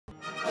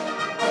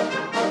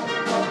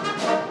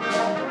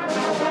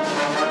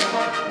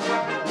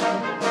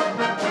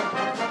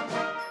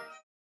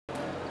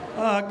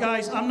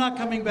guys, I'm not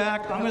coming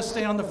back. I'm going to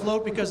stay on the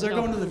float because they're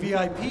going to the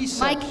VIP section.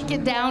 Mike,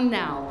 get down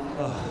now.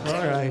 Oh,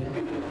 all right.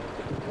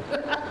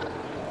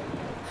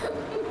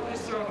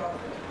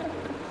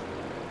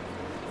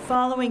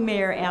 Following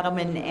Mayor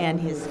Adelman and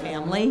his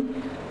family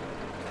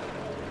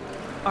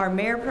are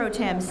Mayor Pro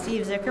Tem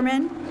Steve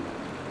Zuckerman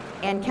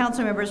and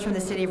council members from the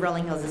City of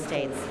Rolling Hills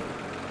Estates.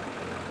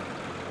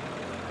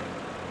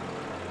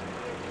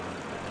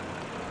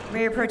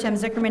 Mayor Pro Tem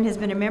Zuckerman has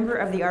been a member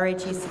of the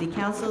RHE City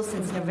Council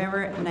since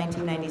November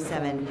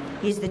 1997.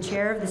 He's the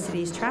chair of the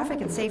city's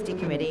Traffic and Safety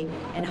Committee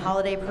and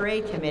Holiday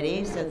Parade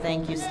Committee, so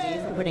thank you,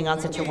 Steve, for putting on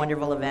such a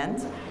wonderful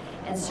event,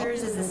 and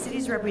serves as the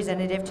city's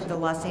representative to the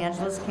Los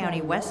Angeles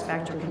County West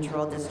Factor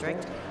Control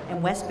District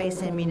and West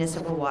Basin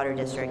Municipal Water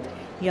District.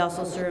 He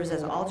also serves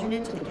as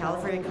alternate to the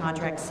California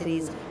Contract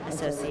Cities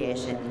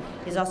Association.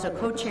 He's also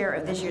co-chair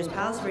of this year's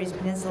Palos Verdes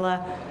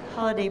Peninsula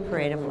Holiday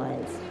Parade of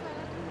Lights.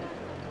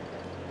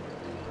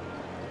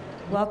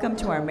 Welcome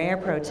to our Mayor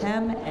Pro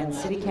Tem and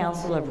City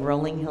Council of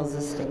Rolling Hills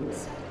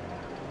Estates.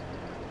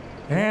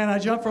 And I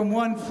jumped from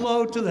one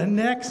float to the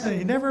next, and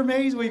you're never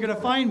amazed where you're going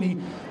to find me.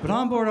 But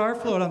on board our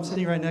float, I'm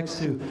sitting right next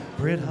to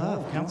Britt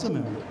Huff, council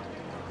member.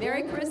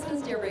 Merry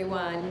Christmas to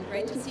everyone.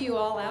 Great to see you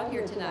all out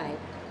here tonight.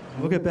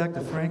 We'll get back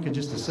to Frank in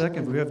just a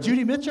second. But we have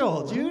Judy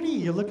Mitchell. Judy,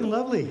 you're looking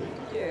lovely.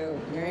 Thank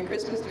you. Merry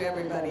Christmas to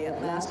everybody. At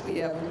last we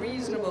have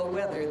reasonable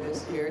weather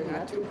this year,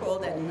 not too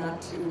cold and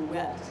not too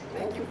wet.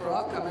 Thank you for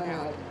all coming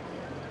out.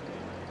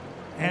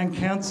 And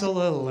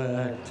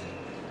council-elect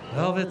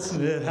Velvet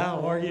Smith, how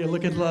are you?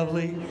 Looking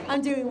lovely.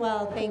 I'm doing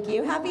well, thank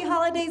you. Happy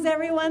holidays,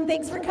 everyone.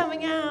 Thanks for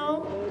coming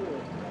out.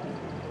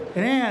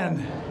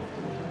 And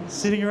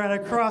sitting right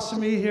across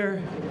from me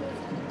here,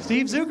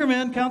 Steve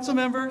Zuckerman, council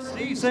member.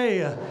 Steve, say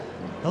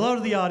hello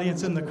to the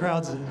audience and the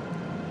crowds.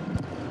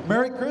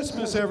 Merry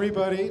Christmas,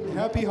 everybody.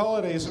 Happy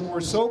holidays. And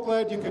we're so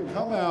glad you could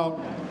come out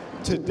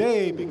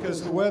today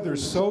because the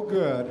weather's so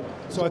good.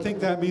 So I think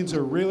that means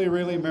a really,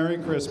 really Merry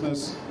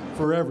Christmas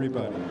for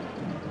everybody.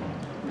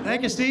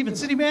 Thank you, Steve. And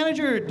City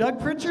Manager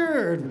Doug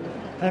Pritchard.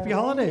 Happy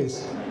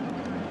holidays.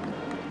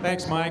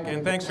 Thanks, Mike,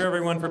 and thanks for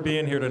everyone for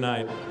being here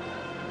tonight.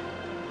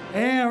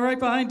 And right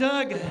behind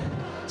Doug,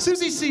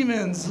 Susie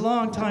Siemens,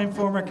 longtime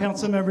former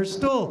council member,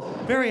 still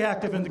very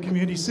active in the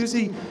community.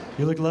 Susie,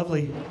 you look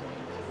lovely.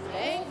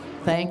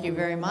 Thank you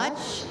very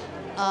much.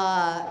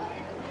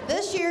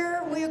 This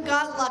year we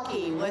got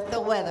lucky with the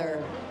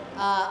weather.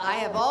 I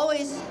have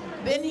always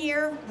been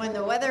here when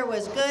the weather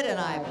was good, and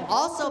I've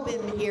also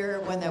been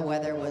here when the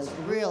weather was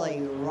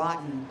really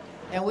rotten.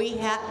 And we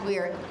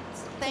are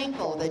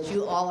thankful that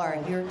you all are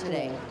here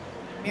today.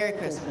 Merry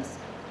Christmas.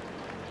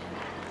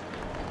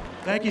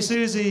 Thank you,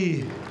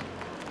 Susie.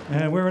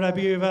 And where would I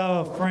be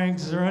without Frank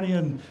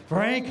Zeranian?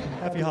 Frank,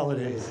 happy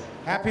holidays.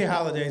 Happy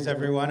holidays,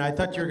 everyone. I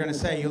thought you were going to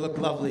say you look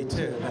lovely,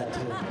 too. But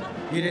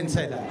you didn't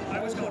say that.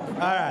 I was going to.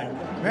 All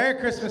right. Merry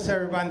Christmas,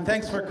 everyone.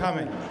 Thanks for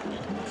coming.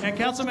 And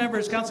council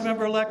members, council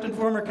member elect and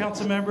former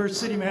council members,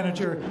 city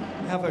manager,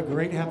 have a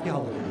great happy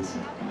holidays.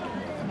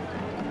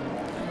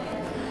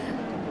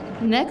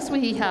 Next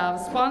we have,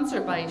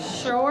 sponsored by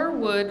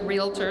Shorewood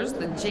Realtors,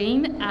 the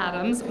Jane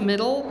Addams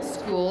Middle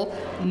School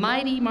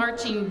Mighty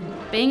Marching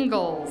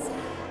Bengals.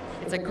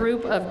 It's a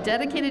group of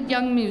dedicated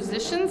young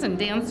musicians and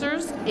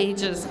dancers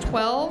ages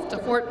 12 to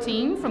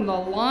 14 from the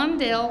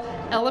Lawndale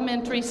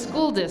Elementary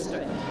School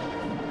District.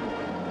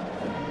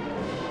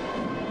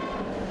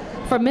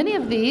 For many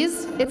of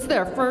these, it's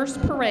their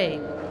first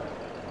parade.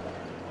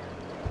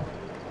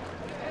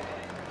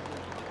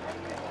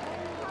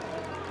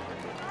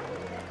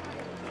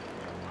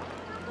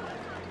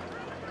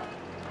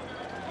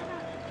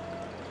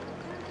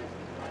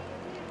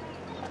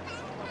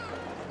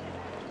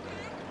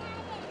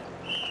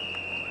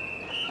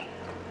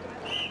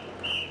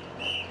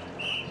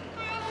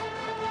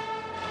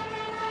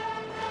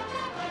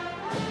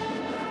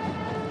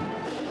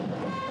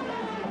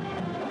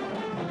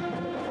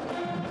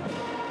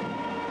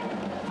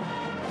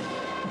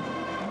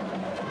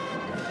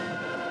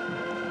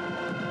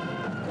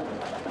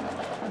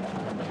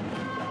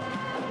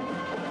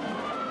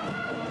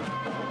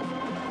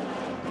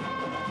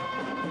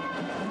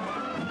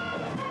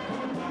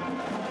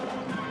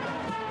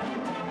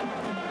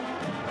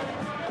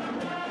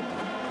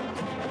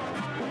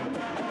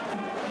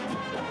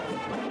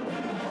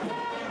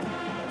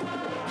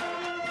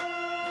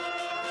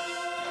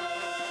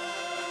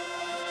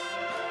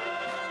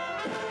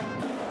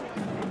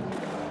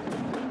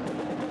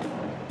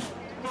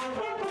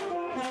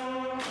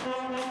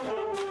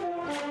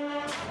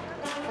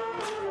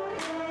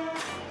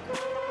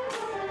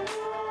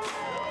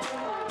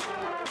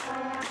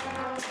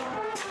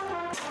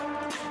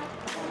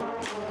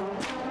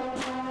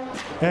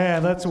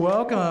 And let's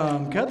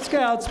welcome Cub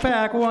Scouts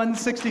Pack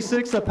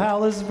 166 of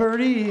Palos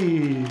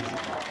Verdes.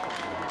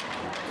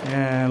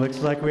 And looks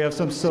like we have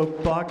some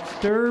soapbox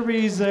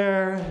derbies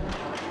there.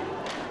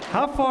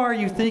 How far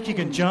you think you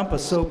can jump a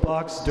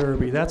soapbox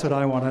derby? That's what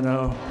I want to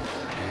know.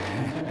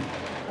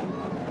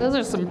 Those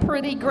are some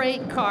pretty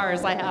great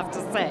cars, I have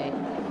to say.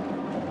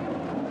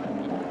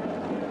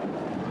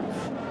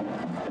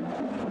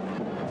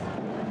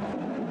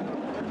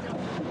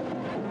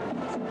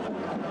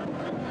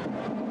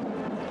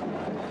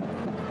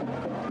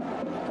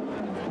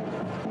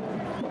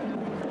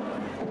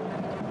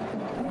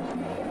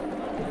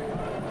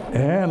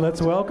 And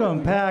let's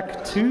welcome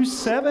Pack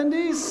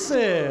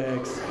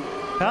 276,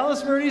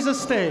 Palos Verdes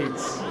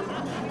Estates.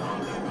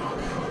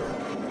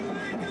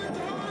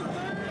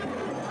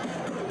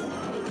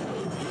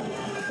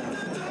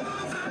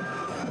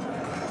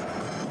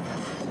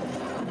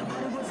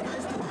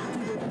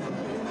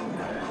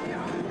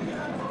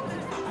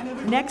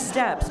 Next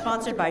up,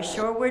 sponsored by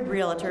Shorewood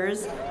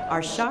Realtors,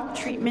 are Shock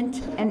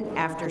Treatment and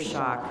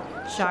Aftershock.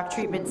 Shock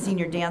Treatment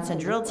Senior Dance and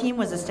Drill Team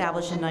was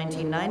established in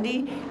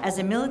 1990 as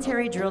a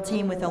military drill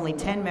team with only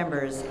 10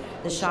 members.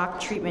 The Shock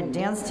Treatment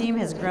Dance Team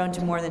has grown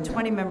to more than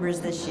 20 members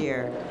this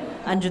year.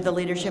 Under the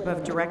leadership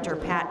of Director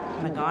Pat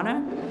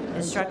Magana,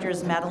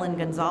 instructors Madeline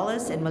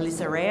Gonzalez and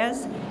Melissa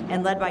Reyes,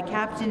 and led by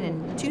Captain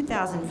and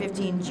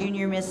 2015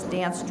 Junior Miss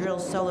Dance Drill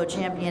Solo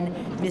Champion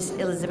Miss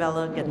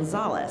Isabella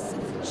Gonzalez.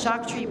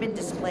 Shock Treatment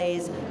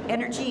displays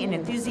energy and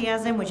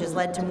enthusiasm, which has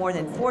led to more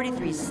than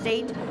 43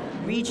 state,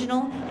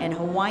 regional, and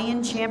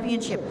Hawaiian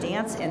championship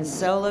dance and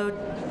solo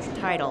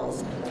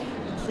titles.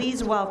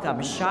 Please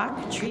welcome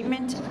Shock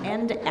Treatment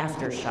and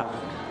Aftershock.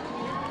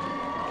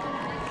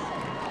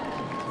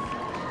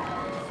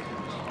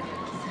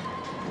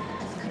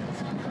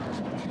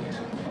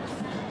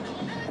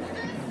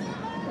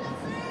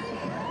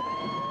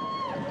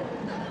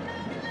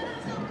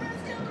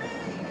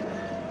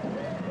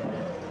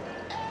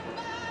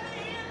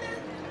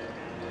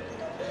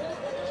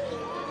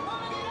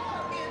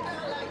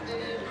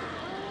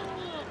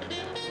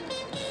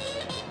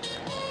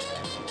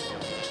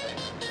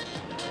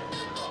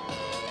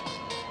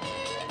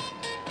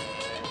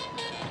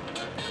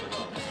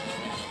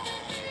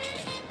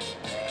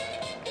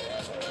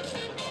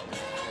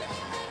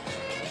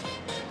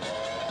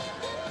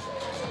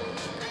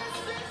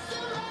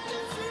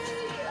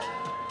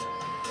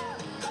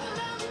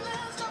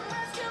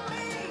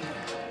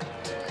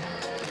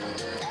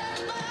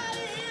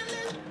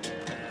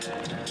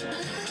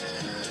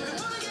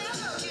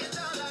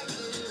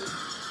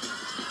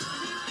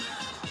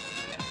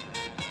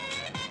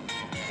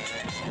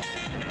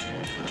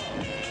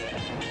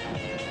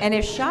 And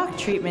if Shock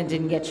Treatment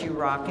didn't get you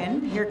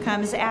rockin', here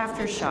comes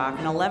Aftershock,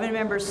 an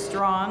 11-member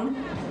strong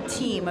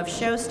team of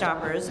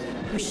showstoppers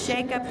who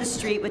shake up the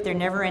street with their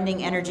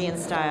never-ending energy and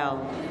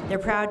style. They're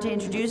proud to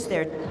introduce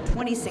their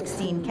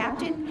 2016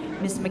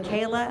 captain, Miss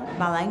Michaela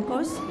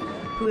Malancos,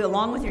 who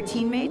along with her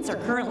teammates are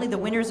currently the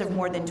winners of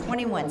more than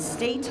 21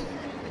 state,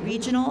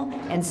 regional,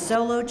 and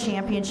solo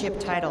championship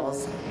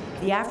titles.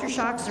 The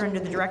Aftershocks are under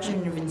the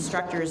direction of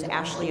instructors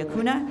Ashley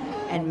Acuna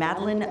and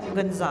Madeline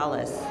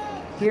Gonzalez.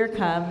 Here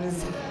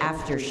comes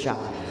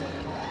Aftershock.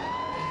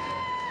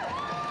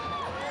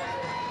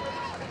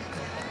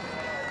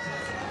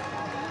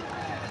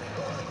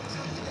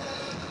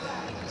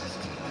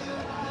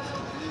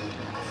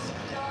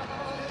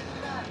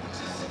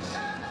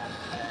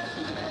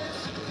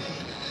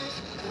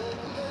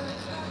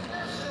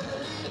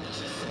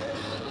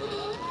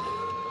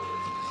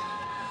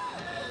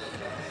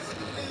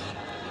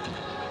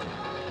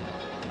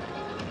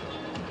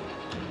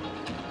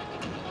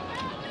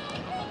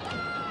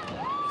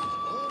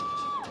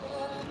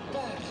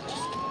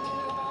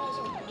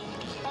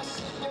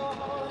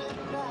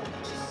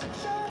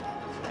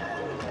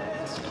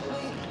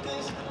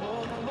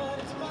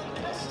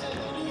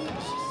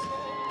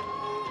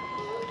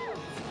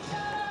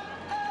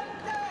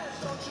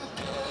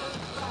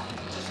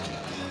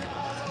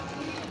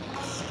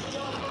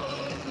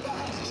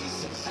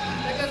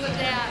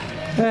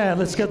 And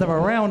let's give them a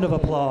round of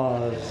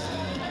applause.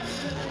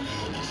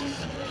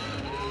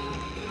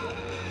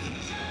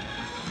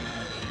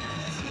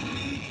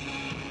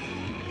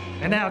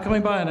 And now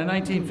coming by in a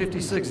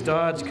 1956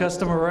 Dodge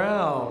Custom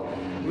Morale,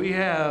 we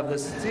have the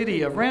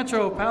city of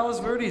Rancho Palos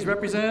Verdes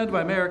represented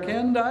by Mayor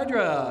Ken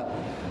Dydra.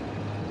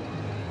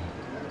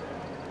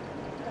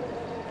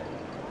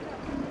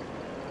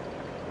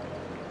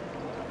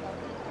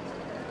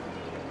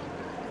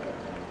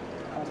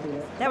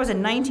 That was a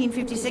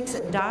 1956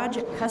 Dodge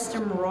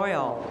Custom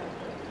Royal.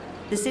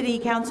 The City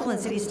Council and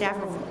City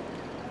staff of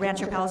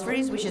Rancho Palos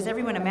Verdes wishes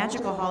everyone a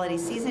magical holiday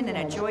season and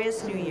a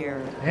joyous new year.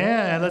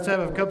 And let's have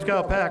a Cub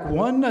Scout pack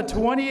 1 to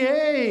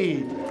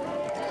 28.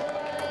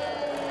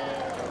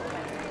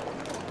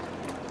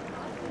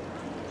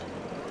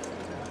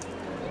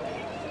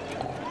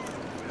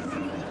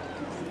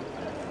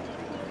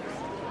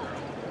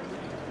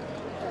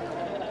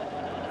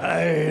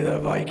 Hey, the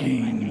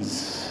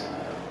Vikings.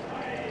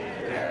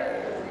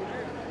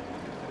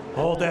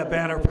 Hold that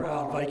banner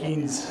proud,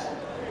 Vikings.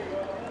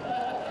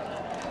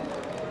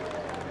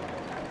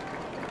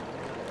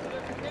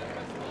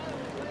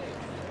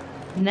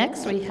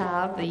 Next, we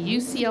have the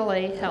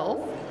UCLA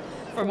Health.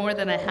 For more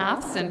than a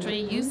half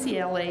century,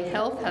 UCLA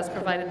Health has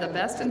provided the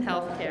best in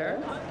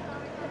healthcare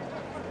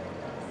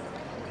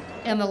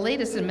and the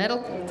latest in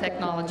medical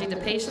technology to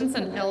patients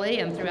in LA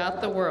and throughout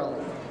the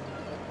world.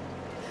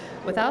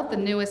 Without the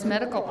newest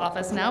medical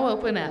office now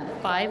open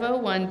at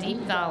 501 Deep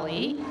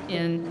Valley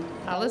in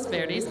Palos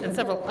Verdes and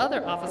several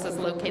other offices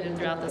located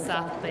throughout the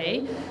South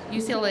Bay,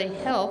 UCLA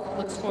Health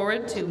looks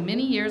forward to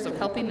many years of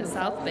helping the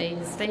South Bay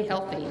stay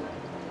healthy.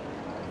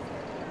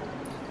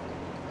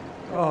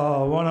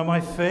 Oh, one of my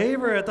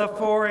favorite, the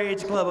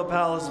 4-H Club of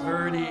Palos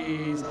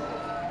Verdes.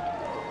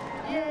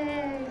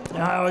 Yay!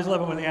 I always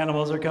love it when the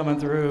animals are coming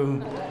through.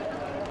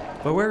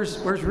 But where's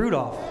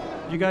Rudolph?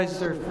 You guys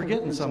are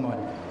forgetting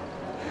someone.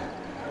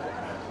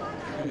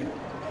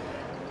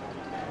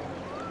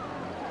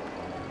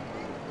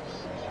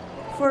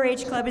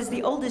 4-H Club is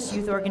the oldest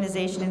youth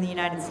organization in the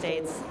United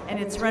States, and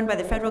it's run by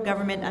the federal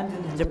government under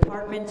the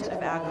Department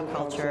of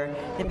Agriculture.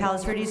 The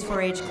Palos Verdes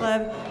 4-H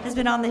Club has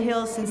been on the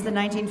Hill since the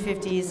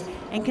 1950s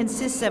and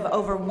consists of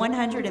over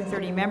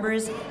 130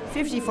 members,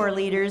 54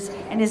 leaders,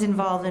 and is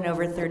involved in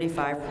over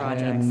 35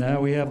 projects. And now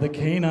we have the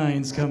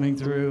canines coming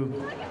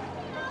through.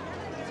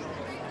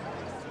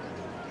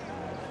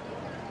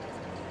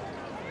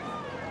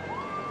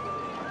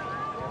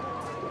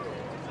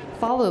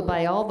 Followed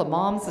by all the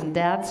moms and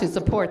dads who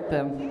support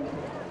them.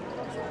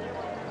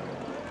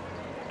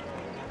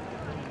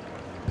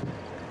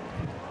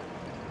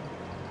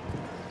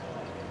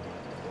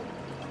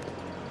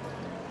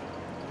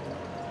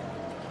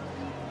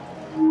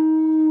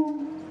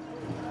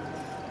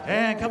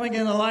 And coming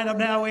in the lineup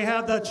now, we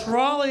have the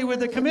trolley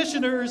with the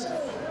commissioners.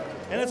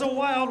 And it's a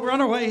wild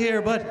runaway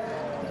here, but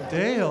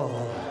Dale,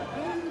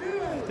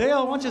 why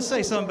don't you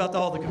say something about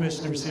all the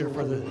commissioners here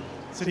for the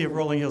City of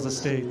Rolling Hills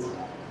Estates?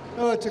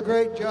 Oh, it's a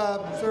great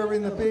job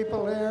serving the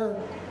people here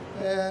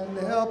and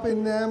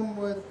helping them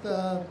with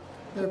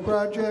their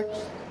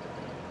projects.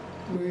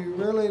 We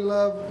really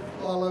love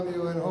all of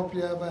you and hope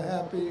you have a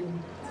happy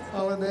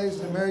holidays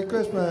and Merry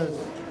Christmas.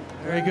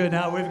 Very good.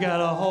 Now we've got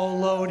a whole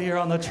load here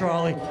on the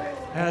trolley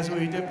as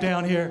we dip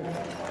down here.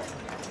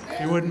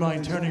 If you wouldn't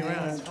mind turning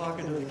around and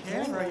talking to the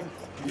camera,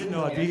 you didn't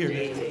know I'd be here,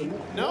 did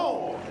you?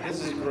 No,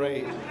 this is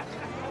great.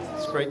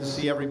 It's great to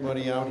see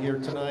everybody out here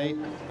tonight.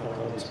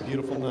 It's a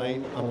beautiful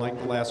night,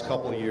 unlike the last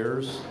couple of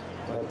years.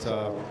 But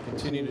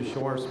continue to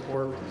show our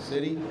support for the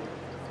city,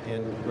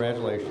 and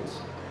congratulations.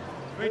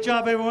 Great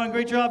job, everyone.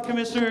 Great job,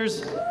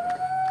 commissioners,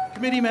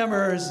 committee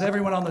members,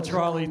 everyone on the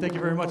trolley. Thank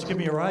you very much. Give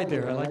me a ride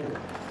there. I like it.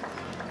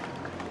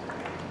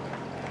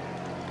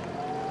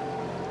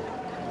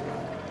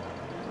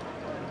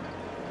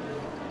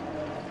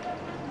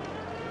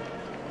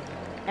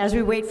 As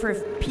we wait for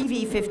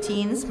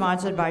PV15,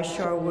 sponsored by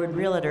Shorewood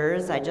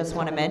Realtors, I just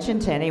want to mention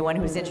to anyone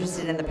who's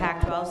interested in the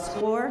Pac-12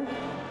 score,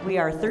 we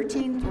are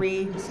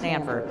 13-3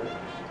 Stanford.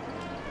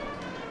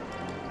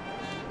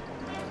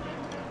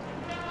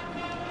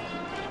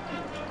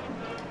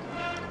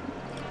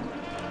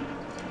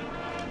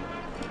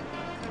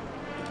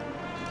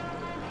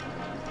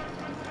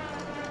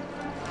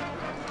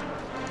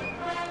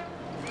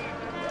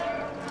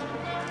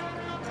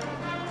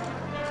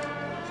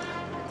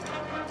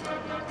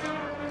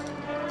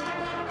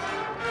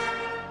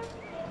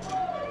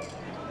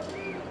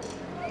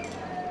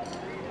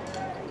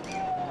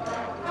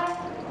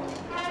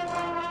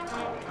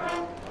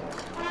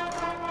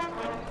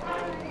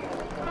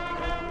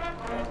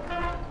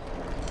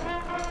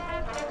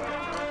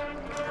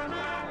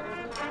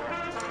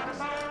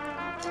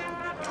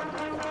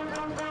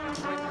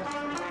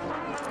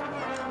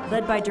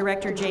 Led by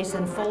director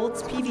Jason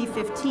Foltz,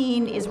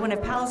 PV15 is one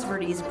of Palos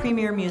Verdes'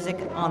 premier music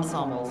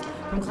ensembles.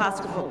 From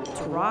classical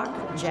to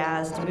rock,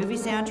 jazz to movie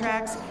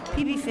soundtracks,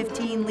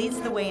 PV15 leads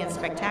the way in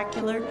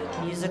spectacular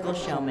musical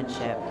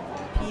showmanship.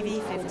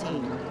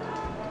 PV15.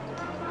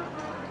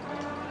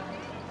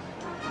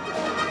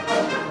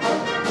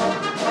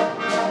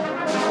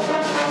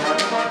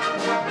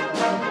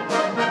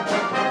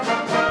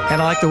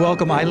 And I'd like to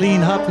welcome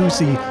Eileen Hupp, who's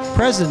the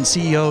President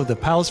and CEO of the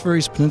Palos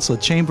Verdes Peninsula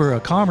Chamber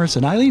of Commerce.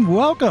 And Eileen,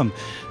 welcome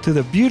to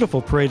the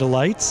beautiful Parade of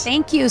Lights.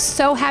 Thank you.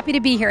 So happy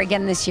to be here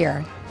again this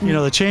year. You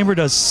know, the Chamber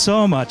does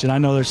so much, and I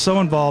know they're so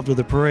involved with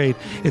the parade.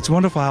 It's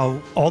wonderful how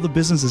all the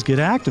businesses get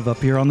active up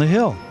here on the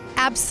hill.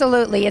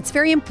 Absolutely. It's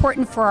very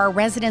important for our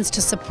residents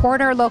to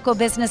support our local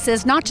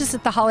businesses, not just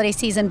at the holiday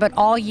season, but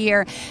all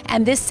year.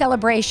 And this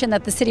celebration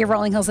that the City of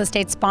Rolling Hills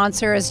Estates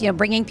sponsors,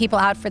 bringing people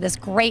out for this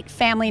great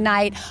family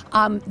night,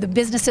 the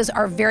businesses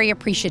are very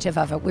appreciative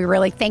of it. We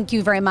really thank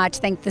you very much.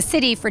 Thank the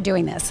city for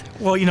doing this.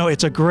 Well,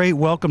 it's a great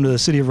welcome to the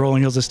City of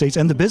Rolling Hills Estates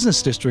and the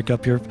business district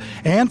up here,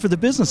 and for the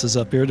businesses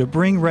up here to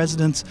bring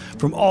residents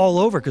from all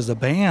over, because the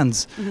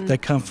bands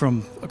that come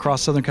from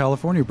across Southern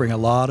California bring a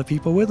lot of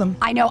people with them.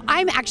 I know.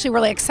 I'm actually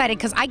really excited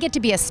because I get to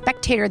be a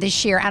spectator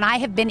this year, and I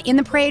have been in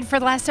the parade for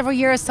the last several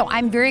years, so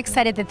I'm very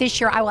excited that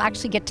this year I will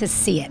actually get to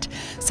see it.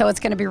 So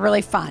it's going to be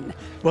really fun.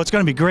 Well, it's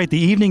going to be great. The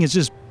evening is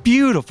just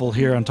beautiful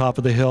here on top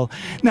of the hill.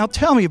 Now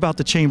tell me about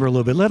the Chamber a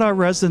little bit. Let our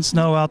residents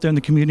know out there in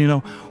the community know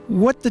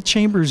what the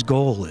Chamber's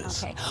goal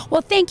is. Okay. Well,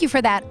 thank you for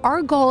that.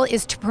 Our goal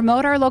is to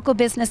promote our local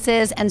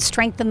businesses and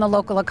strengthen the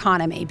local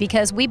economy,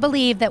 because we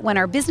believe that when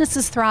our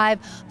businesses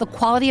thrive, the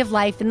quality of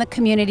life in the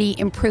community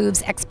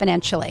improves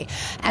exponentially.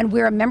 And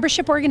we're a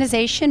membership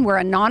organization. We're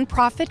a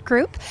nonprofit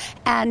group,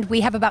 and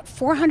we have about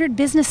 400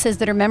 businesses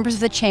that are members of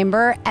the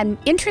Chamber. And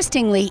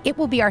interestingly, it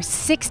will be our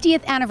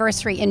 60th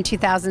anniversary in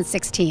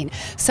 2016.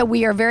 So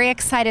we are very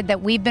excited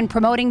that we've been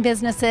promoting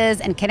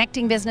businesses and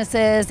connecting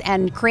businesses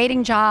and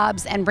creating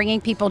jobs and bringing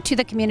people to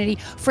the community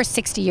for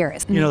 60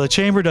 years. You know, the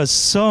Chamber does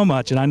so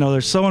much, and I know they're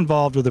so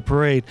involved with the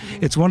parade.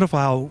 It's wonderful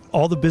how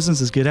all the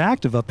businesses get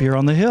active up here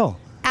on the hill.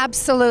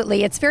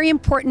 Absolutely. It's very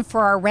important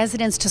for our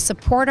residents to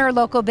support our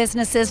local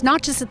businesses,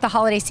 not just at the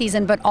holiday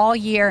season, but all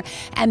year.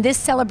 And this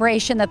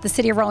celebration that the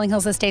City of Rolling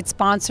Hills Estate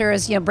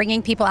sponsors,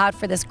 bringing people out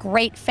for this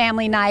great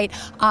family night,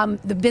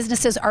 the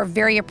businesses are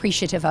very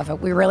appreciative of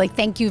it. We really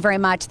thank you very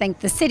much. Thank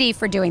the city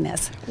for doing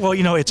this. Well,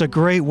 it's a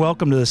great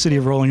welcome to the City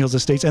of Rolling Hills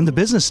Estates and the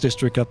business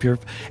district up here,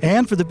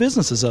 and for the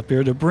businesses up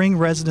here to bring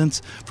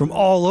residents from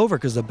all over,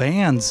 because the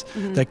bands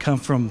that come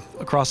from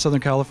across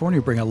Southern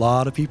California bring a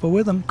lot of people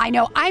with them. I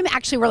know. I'm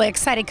actually really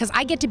excited because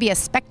I get to be a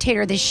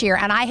spectator this year,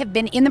 and I have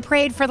been in the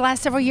parade for the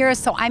last several years,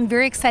 so I'm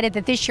very excited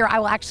that this year I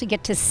will actually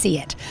get to see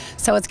it.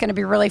 So it's going to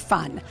be really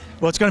fun.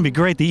 Well, it's going to be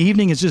great. The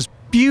evening is just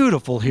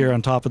beautiful here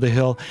on top of the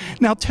hill.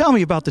 Now tell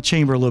me about the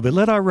Chamber a little bit.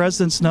 Let our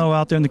residents know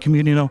out there in the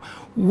community know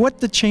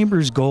what the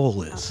Chamber's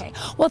goal is. Okay.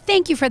 Well,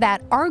 thank you for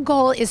that. Our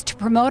goal is to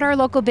promote our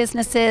local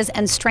businesses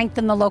and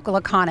strengthen the local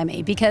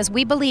economy, because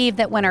we believe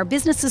that when our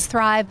businesses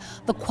thrive,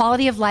 the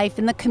quality of life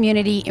in the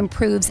community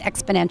improves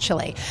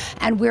exponentially.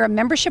 And we're a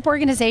membership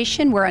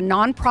organization. We're a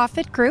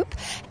nonprofit group,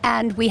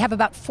 and we have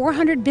about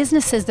 400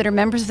 businesses that are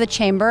members of the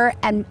Chamber.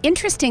 And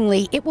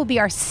interestingly, it will be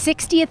our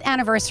 60th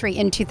anniversary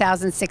in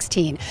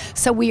 2016.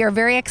 So we are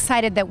very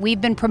excited that we've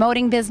been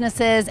promoting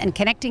businesses and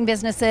connecting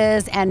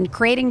businesses and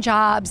creating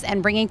jobs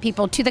and bringing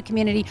people to the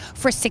community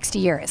for 60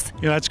 years.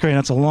 Yeah, that's great.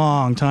 That's a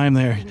long time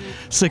there,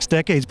 6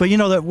 decades. But that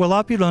a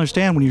lot of people don't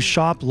understand when you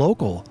shop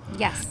local.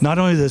 Yes. Not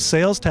only do the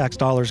sales tax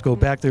dollars go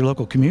back to their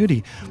local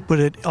community, but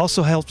it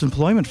also helps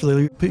employment for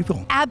the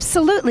people.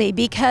 Absolutely,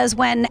 because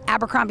when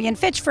Abercrombie &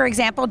 Fitch, for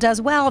example,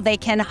 does well, they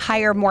can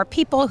hire more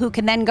people who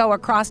can then go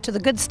across to the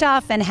good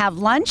stuff and have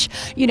lunch,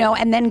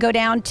 and then go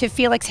down to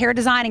Felix Hair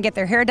Design and get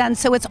their hair done.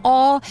 So it's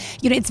all,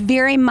 it's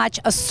very much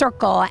a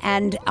circle,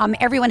 and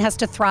everyone has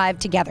to thrive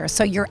together.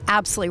 So you're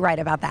absolutely right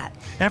about that.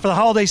 And for the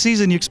holiday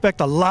season, you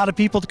expect a lot of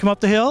people to come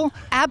up the hill?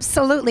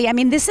 Absolutely. I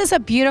mean, this is a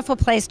beautiful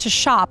place to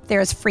shop.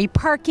 There's free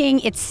parking.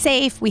 It's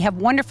safe. We have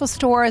wonderful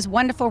stores,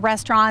 wonderful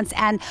restaurants.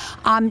 And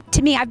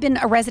to me, I've been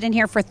a resident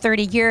here for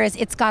 30 years.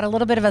 It's got a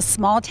little bit of a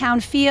small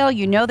town feel.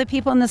 You know the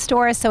people in the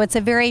stores. So it's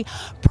a very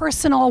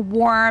personal,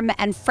 warm,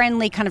 and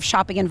friendly kind of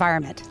shopping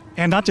environment.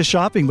 And not just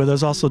shopping, but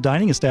there's also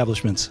dining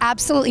establishments.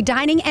 Absolutely.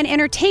 Dining and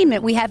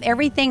entertainment. We have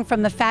everything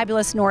from the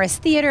fabulous Norris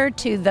Theater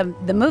to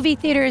the movie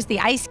theaters, the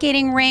ice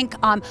skating rink,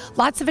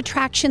 lots of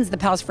attractions, the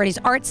Palos Verdes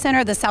Arts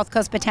Center, the South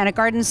Coast Botanic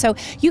Gardens. So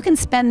you can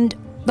spend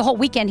the whole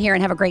weekend here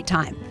and have a great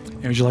time.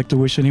 And would you like to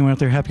wish anyone out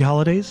there happy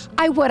holidays?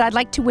 I would. I'd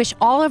like to wish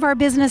all of our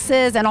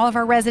businesses and all of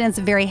our residents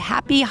very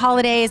happy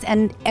holidays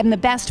and the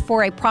best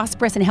for a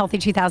prosperous and healthy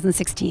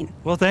 2016.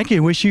 Well, thank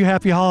you. Wish you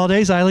happy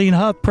holidays. Eileen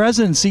Hupp,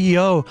 President and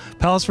CEO,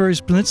 Palos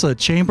Verdes Peninsula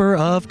Chamber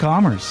of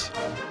Commerce.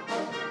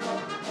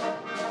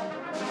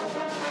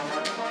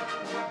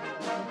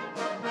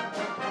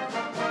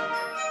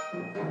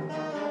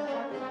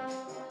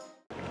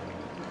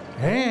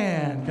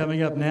 And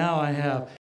coming up now, I have